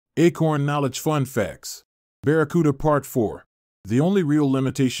Acorn Knowledge Fun Facts. Barracuda Part 4. The only real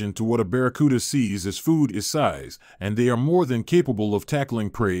limitation to what a barracuda sees as food is size, and they are more than capable of tackling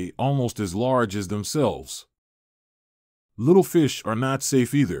prey almost as large as themselves. Little fish are not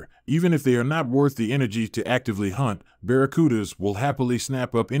safe either. Even if they are not worth the energy to actively hunt, barracudas will happily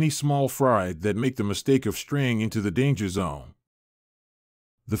snap up any small fry that make the mistake of straying into the danger zone.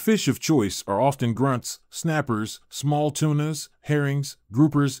 The fish of choice are often grunts, snappers, small tunas, herrings,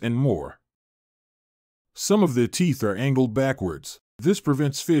 groupers, and more. Some of their teeth are angled backwards. This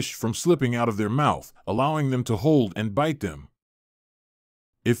prevents fish from slipping out of their mouth, allowing them to hold and bite them.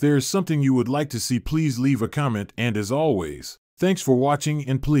 If there is something you would like to see, please leave a comment, and as always, thanks for watching,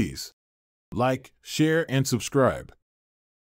 and please like, share, and subscribe.